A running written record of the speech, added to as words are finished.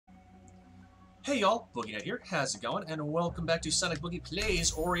Hey y'all, Boogie here, how's it going? And welcome back to Sonic Boogie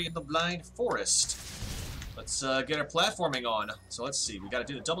Plays Ori and the Blind Forest. Let's get our platforming on. So let's see, we gotta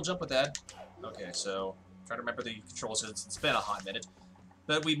do the double jump with that. Okay, so, trying to remember the controls, it's been a hot minute.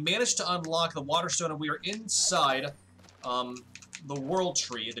 But we managed to unlock the Water Stone and we are inside the World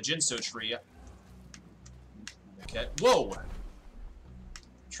Tree, the Jinso Tree. Okay, whoa!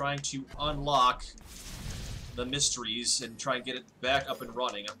 Trying to unlock the mysteries and try and get it back up and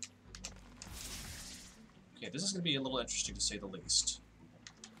running. Okay, this is going to be a little interesting to say the least.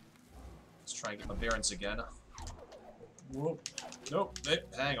 Let's try and get my bearings again. Whoa. Nope. Hey,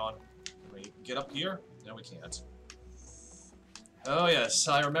 hang on. Can we get up here? No, we can't. Oh, yes.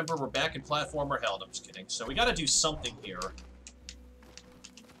 I remember we're back in platformer hell. No, I'm just kidding. So we got to do something here.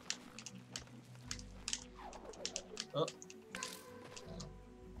 Oh.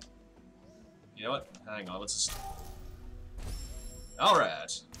 You know what? Hang on. Let's just...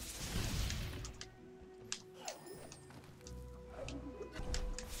 Alright.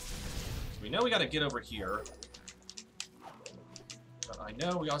 We know we gotta get over here. But I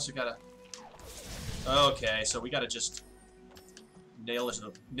know we also gotta... Okay, so we gotta just nail it,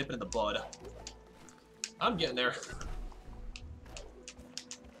 nip it in the bud. I'm getting there.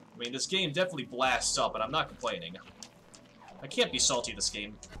 I mean, this game definitely blasts up, but I'm not complaining. I can't be salty this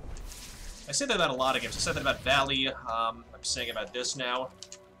game. I say that about a lot of games. I said that about Valley. I'm saying about this now.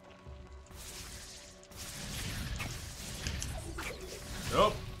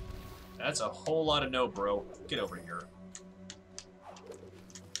 Nope. That's a whole lot of no, bro. Get over here.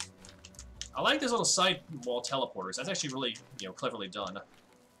 I like those little side wall teleporters. That's actually really, cleverly done.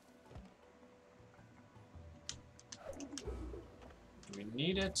 Do we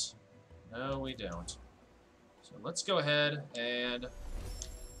need it? No, we don't. So let's go ahead and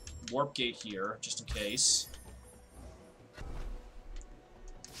warp gate here, just in case.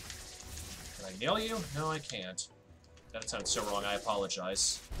 Can I nail you? No, I can't. That sounded so wrong. I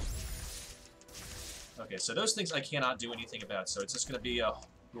apologize. Okay, so those things I cannot do anything about, so it's just going to be a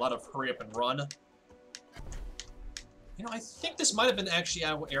lot of hurry up and run. You know, I think this might have been actually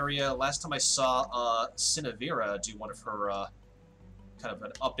our area last time I saw Cinevera do one of her, kind of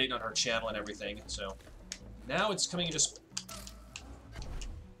an update on her channel and everything, so... Now it's coming in just...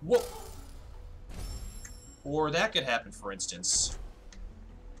 Whoa! Or that could happen, for instance.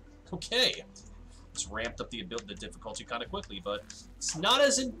 Okay. It's ramped up the difficulty kind of quickly, but it's not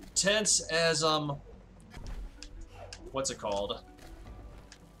as intense as, what's it called?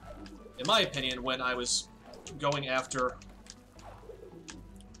 In my opinion, when I was going after...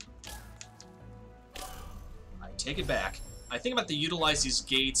 I take it back. I think I'm about to utilize these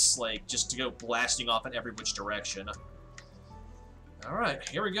gates, like, just to go blasting off in every which direction. Alright,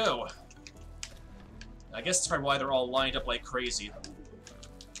 here we go. I guess that's probably why they're all lined up like crazy.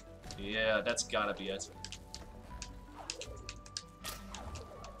 Yeah, that's gotta be it.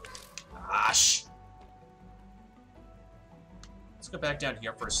 Gosh! Let's go back down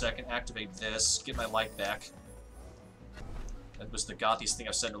here for a second, activate this, get my life back. That was the gothiest thing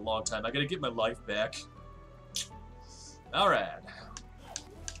I've said in a long time. I gotta get my life back. Alright.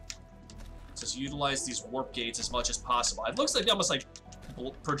 Let's just utilize these warp gates as much as possible. It looks like they almost like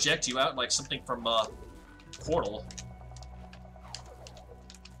project you out like something from Portal.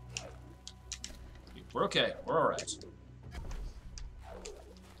 We're okay. We're alright.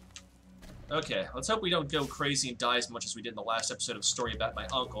 Okay, let's hope we don't go crazy and die as much as we did in the last episode of Story About My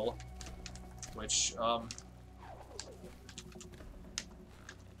Uncle. Which,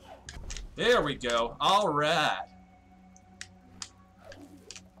 there we go. Alright.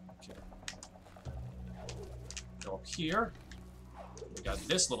 Okay. Go up here. We got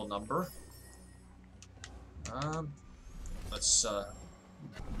this little number. Let's,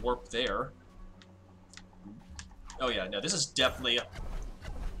 warp there. Oh yeah, no, this is definitely...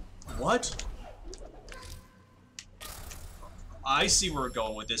 What? I see where we're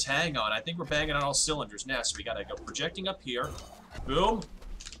going with this. Hang on, I think we're banging on all cylinders now, so we gotta go projecting up here. Boom.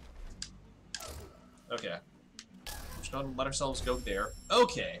 Okay. Just gonna let ourselves go there.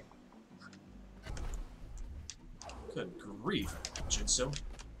 Okay. Good grief, Jinso.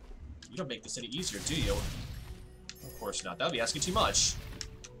 You don't make this any easier, do you? Of course not. That would be asking too much.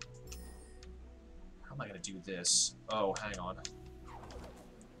 How am I gonna do this? Oh, hang on.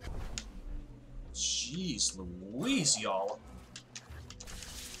 Jeez Louise, y'all.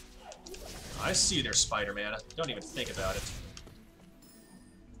 I see you there, Spider-Man. Don't even think about it.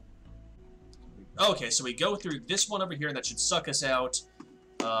 Okay, so we go through this one over here, and that should suck us out.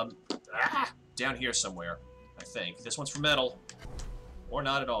 Down here somewhere, I think. This one's for metal. Or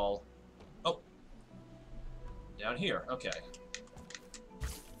not at all. Oh. Down here, okay.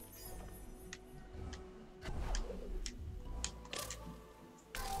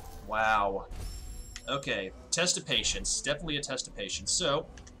 Wow. Okay, test of patience. Definitely a test of patience. So,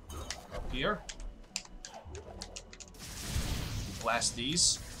 up here. Blast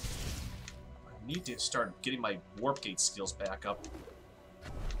these. I need to start getting my warp gate skills back up.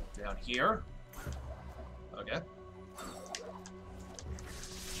 Down here. Okay.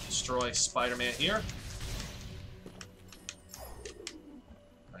 Destroy Spider-Man here.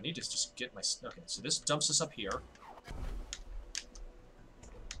 I need to just get my... Okay, so this dumps us up here.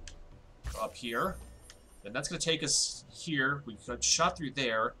 Up here. Then that's going to take us here. We got shot through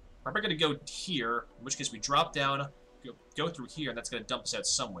there. Probably going to go here, in which case we drop down, go through here, and that's going to dump us out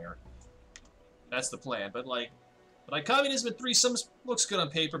somewhere. That's the plan. But like Communism in threesomes looks good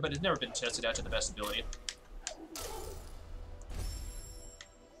on paper, but it's never been tested out to the best ability.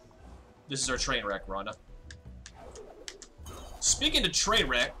 This is our train wreck run. Speaking of train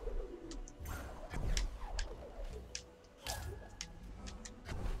wreck...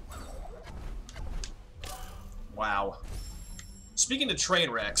 Wow. Speaking of train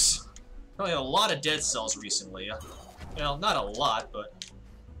wrecks, I had a lot of dead cells recently. Well, not a lot, but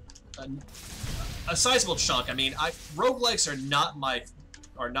a sizable chunk. I mean, roguelikes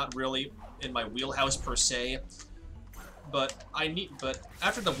are not really in my wheelhouse per se. But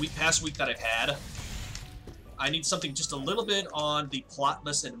after the past week that I've had, I need something just a little bit on the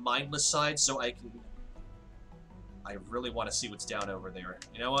plotless and mindless side, so I really want to see what's down over there.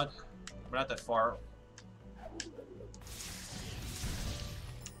 You know what? We're not that far.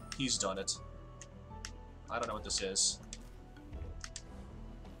 He's done it. I don't know what this is.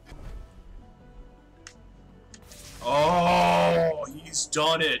 Oh, he's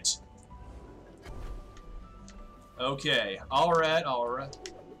done it. Okay, alright, alright.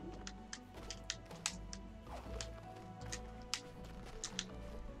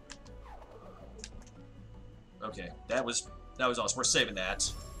 Okay, that was awesome. We're saving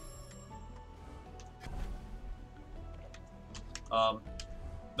that.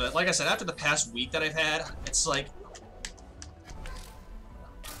 But like I said, after the past week that I've had, it's like...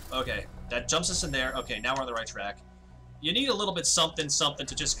 Okay, that jumps us in there. Okay, now we're on the right track. You need a little bit something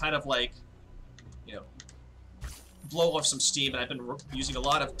to just kind of like, you know, blow off some steam, and I've been using a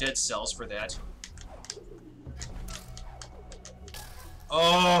lot of dead cells for that.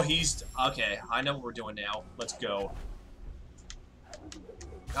 Oh, he's... Okay, I know what we're doing now. Let's go.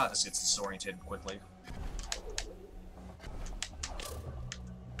 God, this gets disoriented quickly.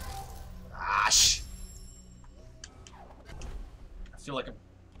 Gosh! I feel like I'm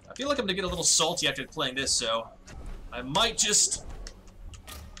gonna get a little salty after playing this, so I might just...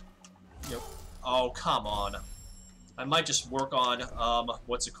 You know, oh, come on. I might just work on,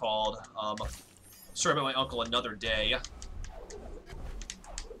 what's it called? Sorry about my uncle another day.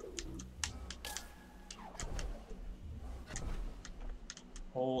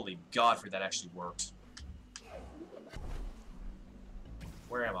 Holy Godfrey, that actually worked.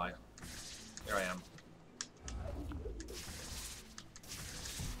 Where am I? There I am.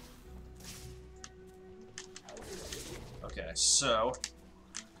 Okay, so...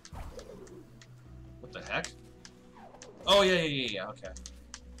 What the heck? Oh, yeah, okay.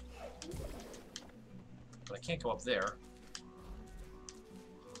 But I can't go up there.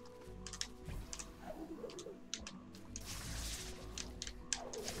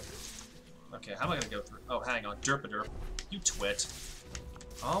 Okay, how am I gonna go through? Oh, hang on. Derp-a-derp. You twit.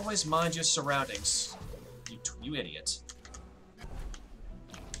 Always mind your surroundings. You idiot.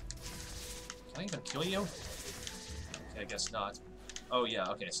 Can I even kill you? Okay, I guess not. Oh, yeah,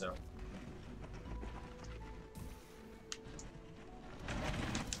 okay, so...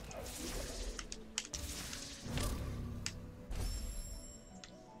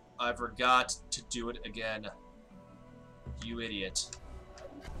 I forgot to do it again. You idiot.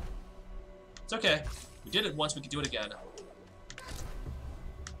 It's okay. We did it once, we can do it again.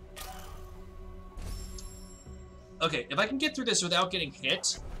 Okay, if I can get through this without getting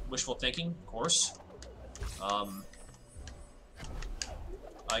hit, wishful thinking, of course, I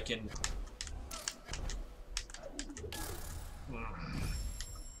can...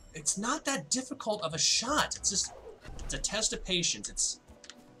 It's not that difficult of a shot. It's just... It's a test of patience.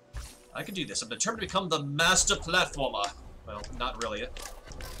 I can do this. I'm determined to become the master platformer. Well, not really.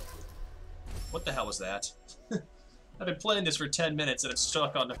 What the hell was that? I've been playing this for 10 minutes and I'm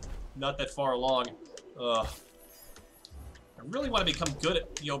stuck on not that far along. Ugh. I really want to become good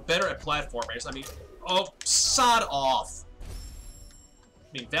at, better at platformers. I mean, oh, sod off.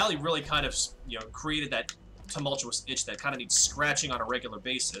 I mean, Valley really kind of, created that tumultuous itch that kind of needs scratching on a regular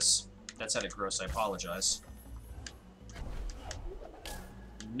basis. That sounded gross, I apologize.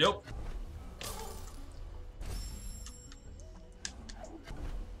 Nope.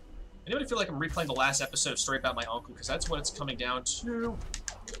 Anybody feel like I'm replaying the last episode of Story About My Uncle? Because that's what it's coming down to.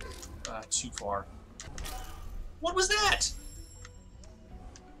 Too far. What was that?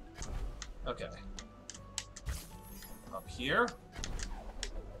 Okay. Up here.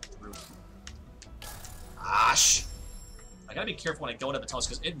 Gosh. I gotta be careful when I go into the tunnels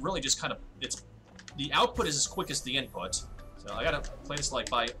because it really just kind of, the output is as quick as the input. So I gotta play this like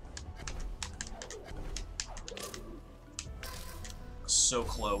by, so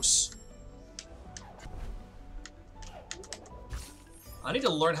close. I need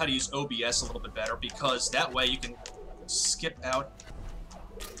to learn how to use OBS a little bit better because that way you can skip out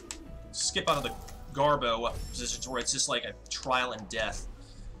of the Garbo positions where it's just like a trial and death.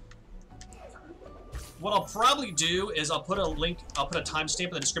 What I'll probably do is I'll put a timestamp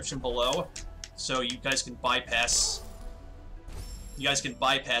in the description below so you guys can bypass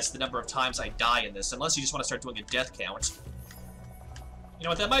the number of times I die in this, unless you just want to start doing a death count. You know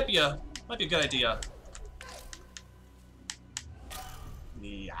what, that might be a good idea.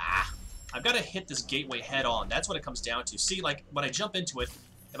 Yeah. I've got to hit this gateway head on. That's what it comes down to. See, like, when I jump into it,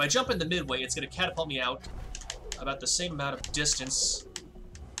 if I jump in the midway, it's going to catapult me out about the same amount of distance.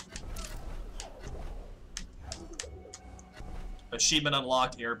 Achievement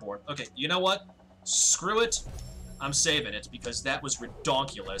unlocked, airborne. Okay, you know what? Screw it. I'm saving it, because that was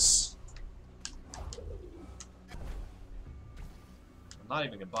redonkulous. I'm not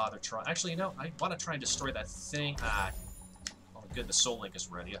even going to bother trying. Actually, you know, I want to try and destroy that thing. Oh, good, the Soul Link is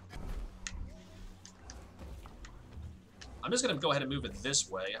ready. I'm just going to go ahead and move it this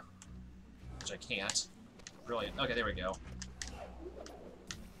way, which I can't. Brilliant. Okay, there we go.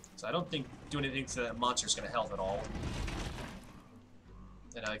 So I don't think doing anything to that monster is going to help at all.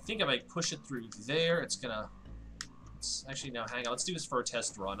 And I think if I push it through there, it's going to... Actually, no, hang on. Let's do this for a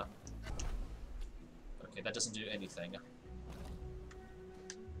test run. Okay, that doesn't do anything.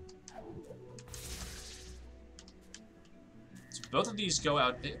 So both of these go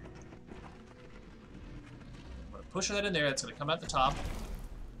out there. I'm going to push that in there. It's going to come out the top.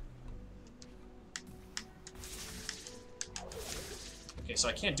 Okay, so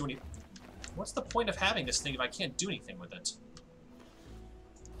I can't do any... What's the point of having this thing if I can't do anything with it?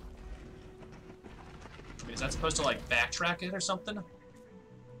 I mean, is that supposed to, like, backtrack it or something?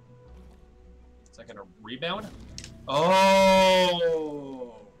 Is that gonna rebound?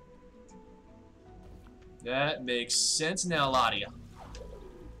 Oh! That makes sense now, Ladia.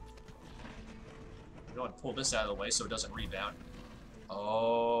 We don't want to pull this out of the way so it doesn't rebound.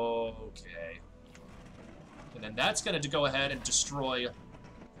 Okay. And then that's gonna go ahead and destroy...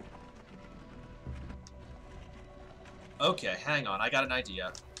 Okay, hang on, I got an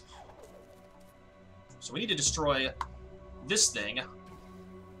idea. So we need to destroy this thing.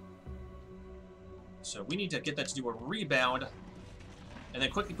 So we need to get that to do a rebound, and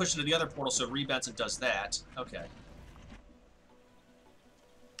then quickly push it to the other portal so it rebounds and does that. Okay.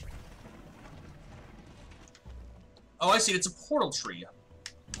 Oh, I see, it's a portal tree.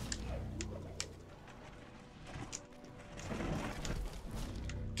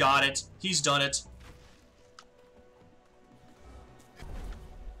 Got it. He's done it.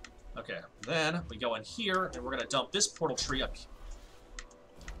 Okay, then we go in here, and we're going to dump this portal tree up.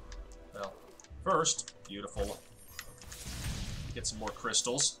 Well, first, beautiful. Get some more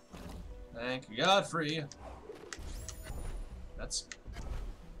crystals. Thank you, Godfrey. That's...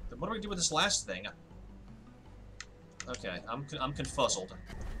 What do we do with this last thing? Okay, I'm confuzzled.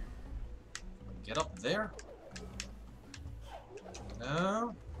 Get up there?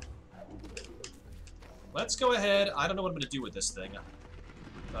 No. Let's go ahead. I don't know what I'm going to do with this thing.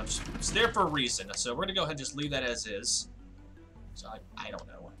 It's there for a reason, so we're going to go ahead and just leave that as is. So I don't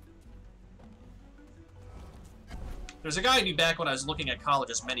know. There's a guy I knew back when I was looking at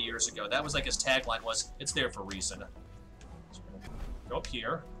colleges many years ago. That was like his tagline was, it's there for a reason. So go up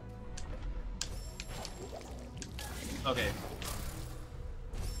here. Okay.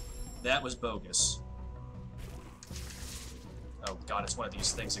 That was bogus. Oh god, it's one of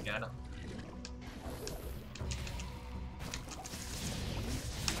these things again.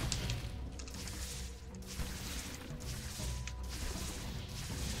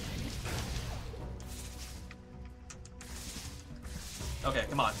 Okay,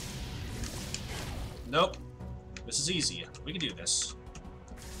 come on. Nope. This is easy. We can do this.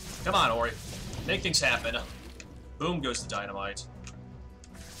 Come on, Ori. Make things happen. Boom goes the dynamite.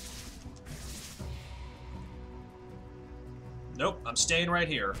 Nope, I'm staying right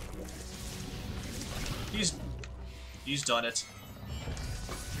here. He's done it.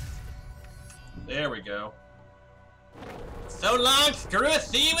 There we go. So long, screw a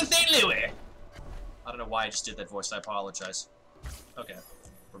thief in St. Louis! I don't know why I just did that voice, I apologize. Okay.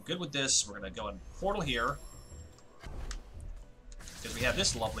 we're good with this. We're going to go in portal here. Because we have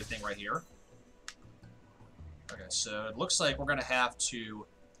this lovely thing right here. Okay, so it looks like we're going to have to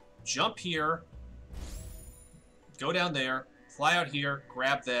jump here, go down there, fly out here,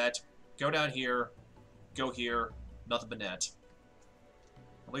 grab that, go down here, go here, nothing but net.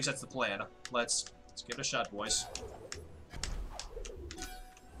 At least that's the plan. Let's give it a shot, boys.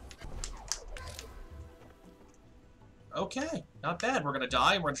 Okay, not bad. We're going to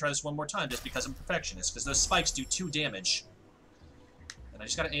die, and we're going to try this one more time just because I'm a perfectionist, because those spikes do 2 damage. And I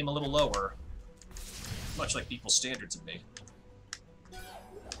just got to aim a little lower. Much like people's standards of me.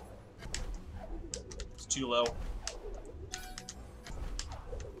 It's too low.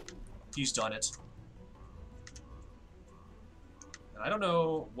 He's done it. And I don't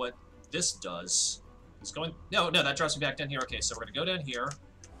know what this does. It's going... No, that drops me back down here. Okay, so we're going to go down here.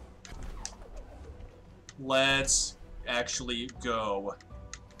 Let's actually go.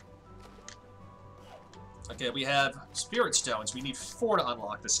 Okay, we have Spirit Stones. We need 4 to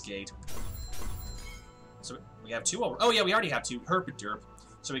unlock this gate. So we have 2 over. Oh yeah, we already have 2. Herp and derp.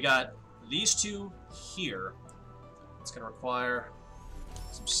 So we got these 2 here. It's going to require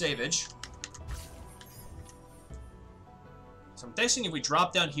some savage. So I'm guessing if we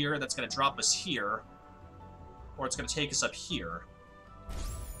drop down here, that's going to drop us here. Or it's going to take us up here.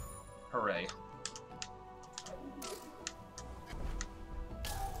 Hooray.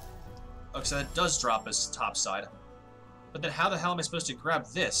 Okay, so that does drop us topside. But then how the hell am I supposed to grab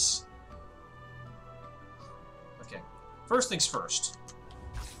this? Okay, first things first.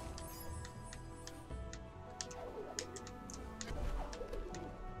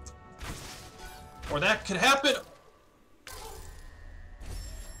 Or that could happen!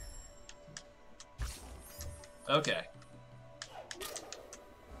 Okay.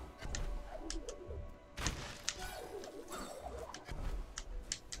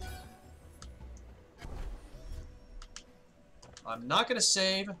 I'm not going to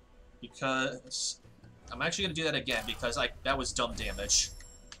save because I'm actually going to do that again because that was dumb damage.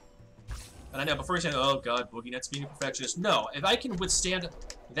 And I know before you say, oh god, Boogie Net's being a perfectionist. No, if I can withstand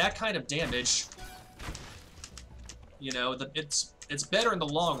that kind of damage, you know, it's better in the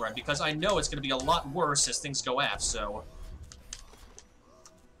long run because I know it's going to be a lot worse as things go aft, so...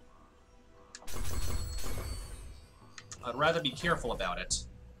 I'd rather be careful about it.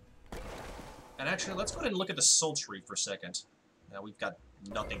 And actually, let's go ahead and look at the soul tree for a second. Now we've got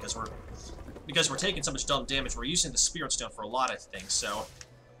nothing because we're taking so much dumb damage. We're using the Spirit Stone for a lot of things, so...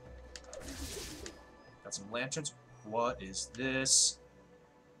 Got some lanterns. What is this?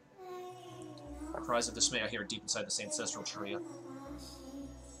 Cries of dismay I hear deep inside this ancestral tree.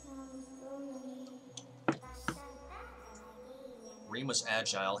 Reem was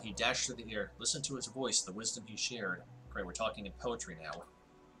agile. He dashed through the air. Listen to his voice, the wisdom he shared. Great, we're talking in poetry now.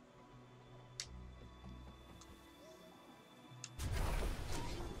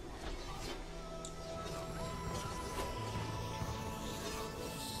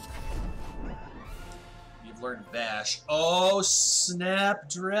 You've learned Bash. Oh,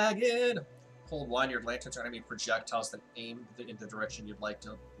 Snapdragon! Hold one, your lanterns are enemy projectiles that aim in the direction you'd like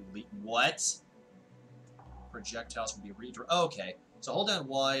to lead. What? Projectiles will be redirected. Oh, okay, so hold down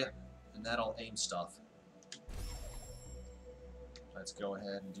Y, and that'll aim stuff. Let's go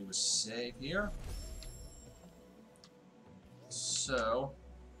ahead and do a save here. So...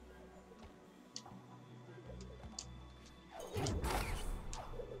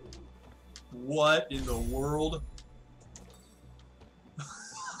 What in the world?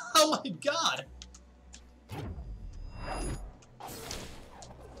 Oh my god!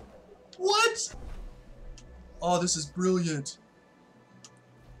 What? Oh, this is brilliant.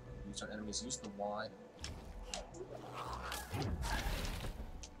 Use our enemies, use the Y.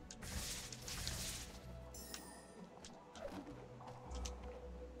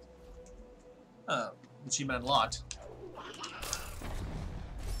 Achievement unlocked.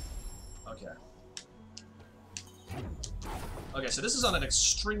 Okay. Okay, so this is on an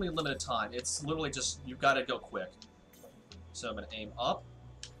extremely limited time. It's literally just, you've got to go quick. So I'm going to aim up.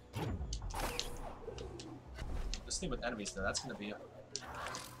 This thing with enemies, though, that's going to be...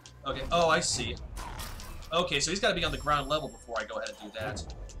 Okay, oh, I see. Okay, so he's got to be on the ground level before I go ahead and do that.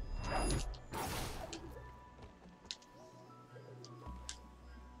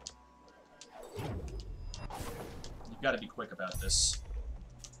 You've got to be quick about this.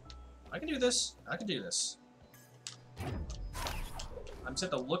 I can do this. I can do this. I'm just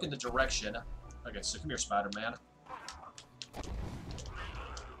have to look in the direction. Okay, so come here, Spider-Man.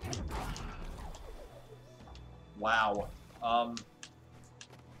 Wow.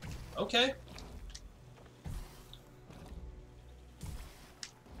 Okay.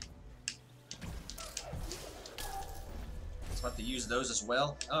 use those as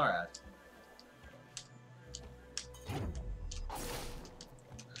well. Alright.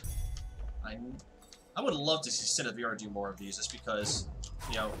 I would love to see Cinevira do more of these, just because,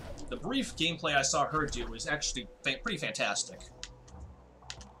 you know, the brief gameplay I saw her do was actually pretty fantastic.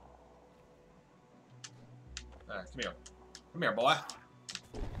 Alright, come here. Come here, boy.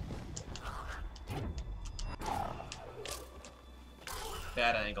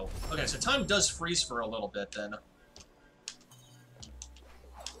 Bad angle. Okay, so time does freeze for a little bit, then.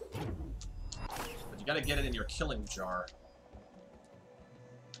 But you gotta get it in your killing jar.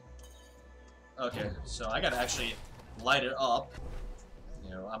 Okay, so I gotta actually light it up.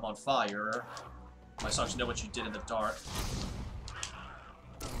 You know, I'm on fire. My songs know what you did in the dark.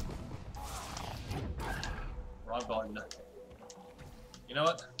 Wrong button. You know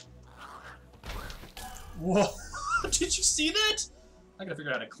what? Whoa! Did you see that? I gotta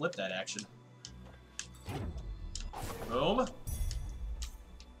figure out how to clip that action. Boom.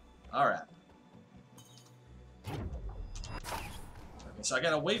 Alright. Okay, so I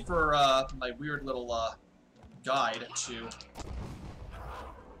gotta wait for my weird little guide to...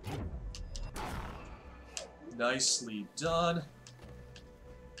 Nicely done.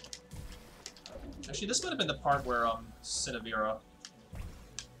 Actually, this might have been the part where Cinevira...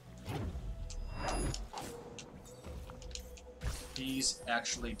 He's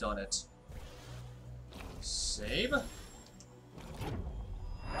actually done it. Save.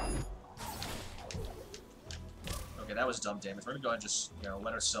 Okay, that was dumb damage. We're gonna go ahead and just, you know,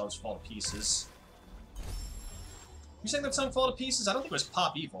 let ourselves fall to pieces. You saying that song fall to pieces? I don't think it was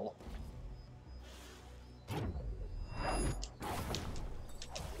Pop Evil.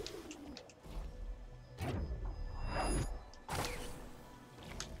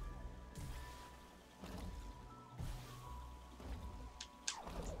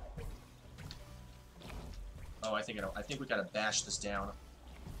 Oh, I think we gotta bash this down.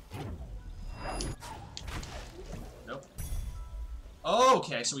 Nope. Oh,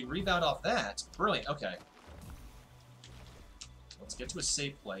 okay, so we rebound off that. Brilliant, okay. Let's get to a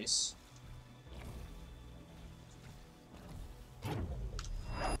safe place.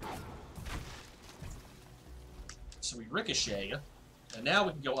 So we ricochet, and now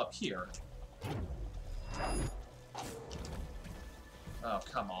we can go up here. Oh,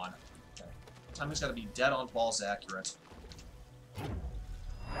 come on. Okay. Timing's gotta be dead on balls accurate.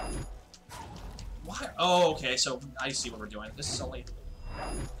 Why? Oh, okay, so I see what we're doing. This is only...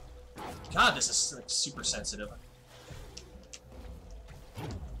 God, this is like, super sensitive.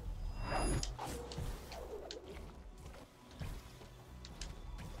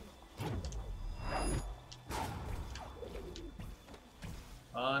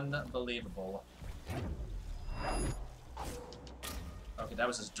 Unbelievable. Okay, that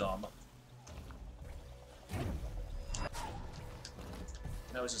was just dumb.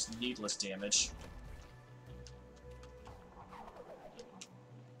 That was just needless damage.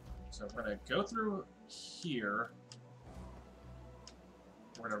 So we're gonna go through here.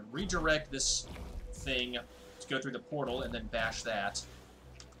 We're gonna redirect this thing to go through the portal and then bash that.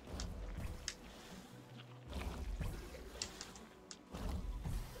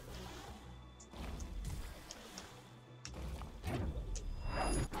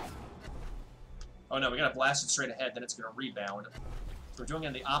 Oh no, we gotta blast it straight ahead, then it's gonna rebound. So we're doing it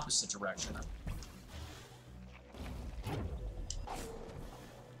in the opposite direction. You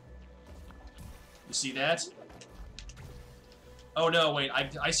see that? Oh no, wait,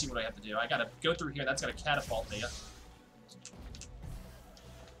 I see what I have to do. I gotta go through here, that's gonna catapult me.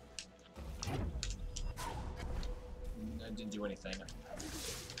 I didn't do anything.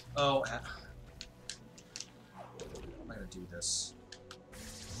 Oh, how am I gonna do this?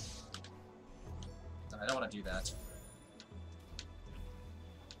 I don't want to do that.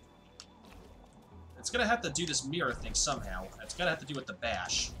 It's gonna have to do this mirror thing somehow. It's gonna have to do with the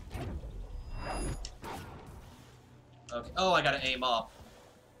bash. Okay. Oh, I gotta aim up.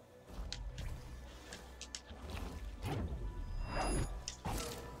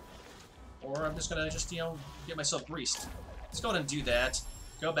 Or I'm just gonna you know, get myself greased. Let's go ahead and do that.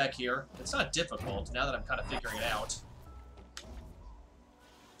 Go back here. It's not difficult now that I'm kind of figuring it out.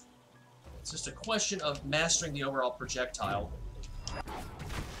 It's just a question of mastering the overall projectile.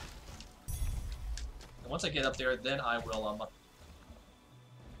 And once I get up there, then I will,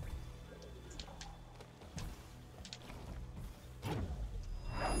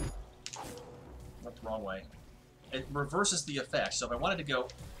 Went the wrong way. It reverses the effect, so if I wanted to go...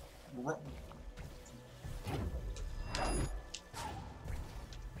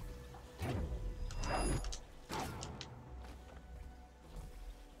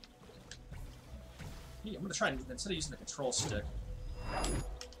 Yeah, I'm gonna try and, instead of using the control stick,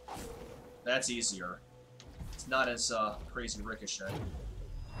 That's easier. It's not as crazy ricochet.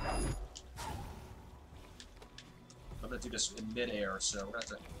 I'm gonna do this in mid-air, so we're gonna have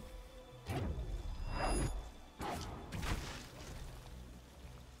to...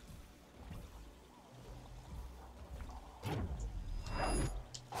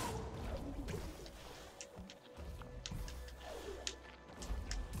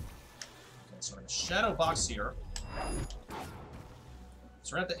 Okay, so we're gonna shadow box here.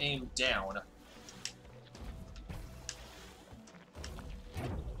 So we're gonna have to aim down.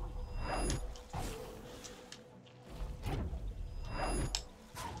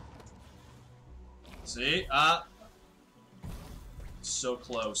 See? So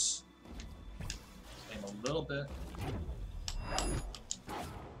close. Aim a little bit.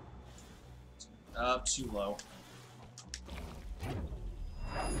 Up, too low.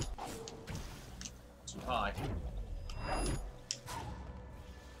 Too high.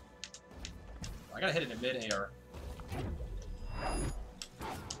 I gotta hit it in mid-air.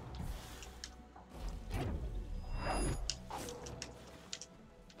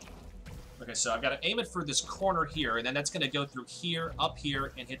 Okay, so I've got to aim it for this corner here, and then that's going to go through here, up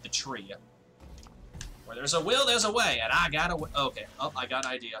here, and hit the tree. Where there's a will, there's a way, and I got a way. Okay, oh, I got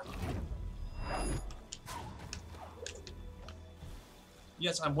an idea.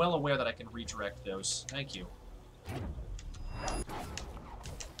 Yes, I'm well aware that I can redirect those. Thank you.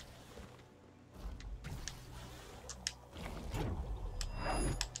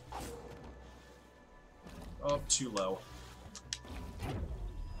 Oh, too low.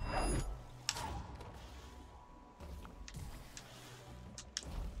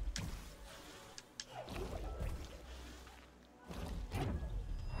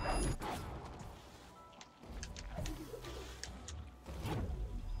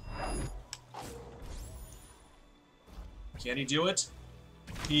 Can he do it?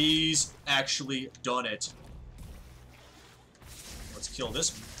 He's actually done it. Let's kill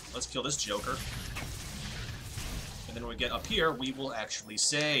this. Let's kill this Joker. And then when we get up here, we will actually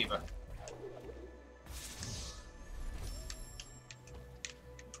save.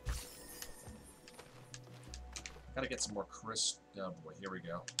 Gotta get some more crisp. Oh boy, here we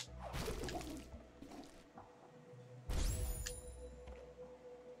go.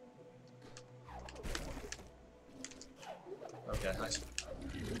 Okay, nice.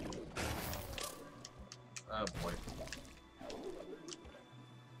 Oh boy.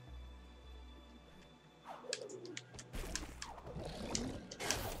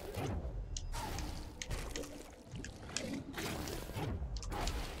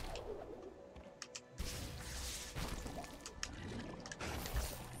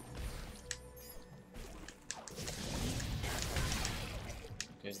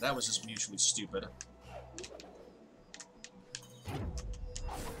 Okay, so that was just mutually stupid.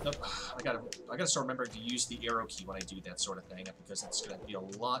 Nope. I gotta start remembering to use the arrow key when I do that sort of thing, because it's gonna be a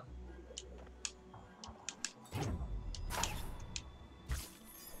lot.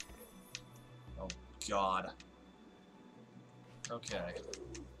 Oh God. Okay.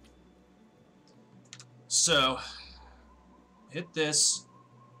 So hit this.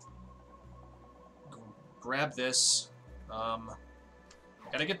 Grab this.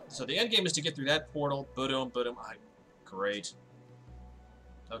 Gotta get. So the end game is to get through that portal. Boom, boom. Great.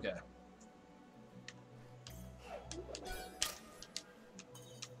 Okay.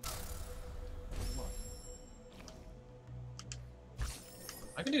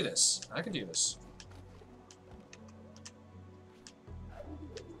 I can do this. I can do this.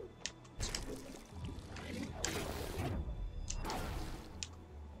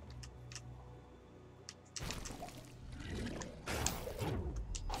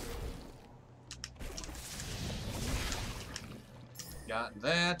 Got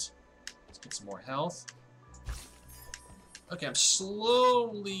that. Let's get some more health. Okay, I'm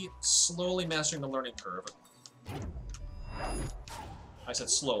slowly mastering the learning curve. I said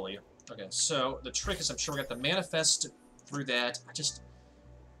slowly. Okay, so the trick is I'm sure we got the manifest through that. I just...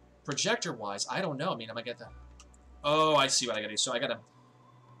 Projector-wise, I don't know. I mean, am I get the... Oh, I see what I gotta do. So I gotta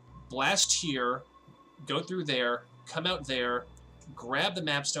blast here, go through there, come out there, grab the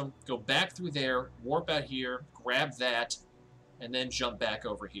mapstone, go back through there, warp out here, grab that, and then jump back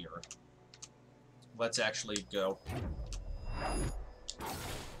over here. Let's actually go.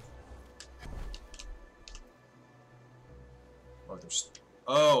 Oh, there's...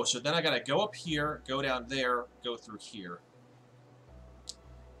 Oh, so then I gotta go up here, go down there, go through here.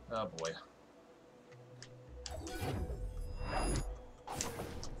 Oh, boy.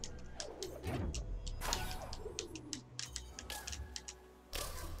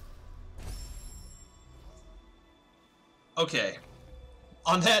 Okay.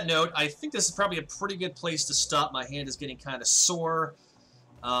 on that note, I think this is probably a pretty good place to stop. My hand is getting kind of sore.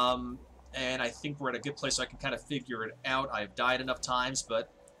 And I think we're at a good place so I can kind of figure it out. I've died enough times,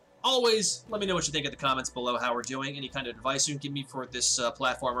 but always let me know what you think in the comments below, how we're doing. Any kind of advice you can give me for this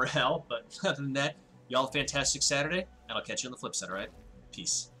platformer hell. But other than that, y'all have a fantastic Saturday, and I'll catch you on the flip side, all right?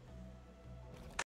 Peace.